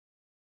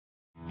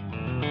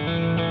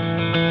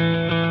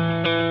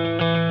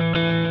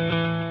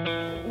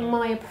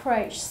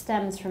approach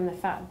stems from the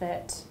fact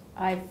that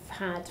I've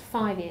had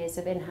 5 years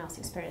of in-house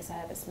experience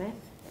at Herbert Smith,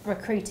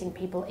 recruiting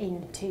people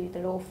into the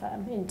law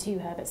firm, into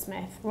Herbert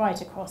Smith,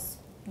 right across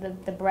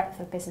the breadth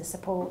of business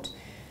support.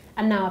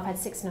 And now I've had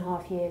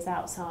 6.5 years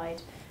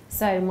outside.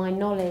 So my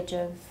knowledge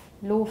of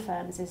law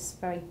firms is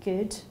very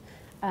good,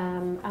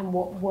 and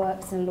what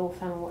works in a law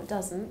firm and what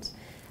doesn't.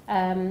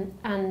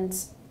 And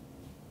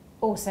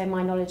also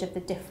my knowledge of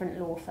the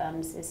different law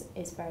firms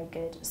is very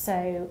good.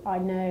 So I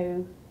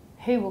know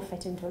who will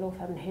fit into a law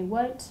firm and who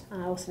won't,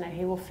 and I also know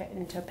who will fit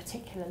into a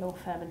particular law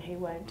firm and who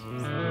won't.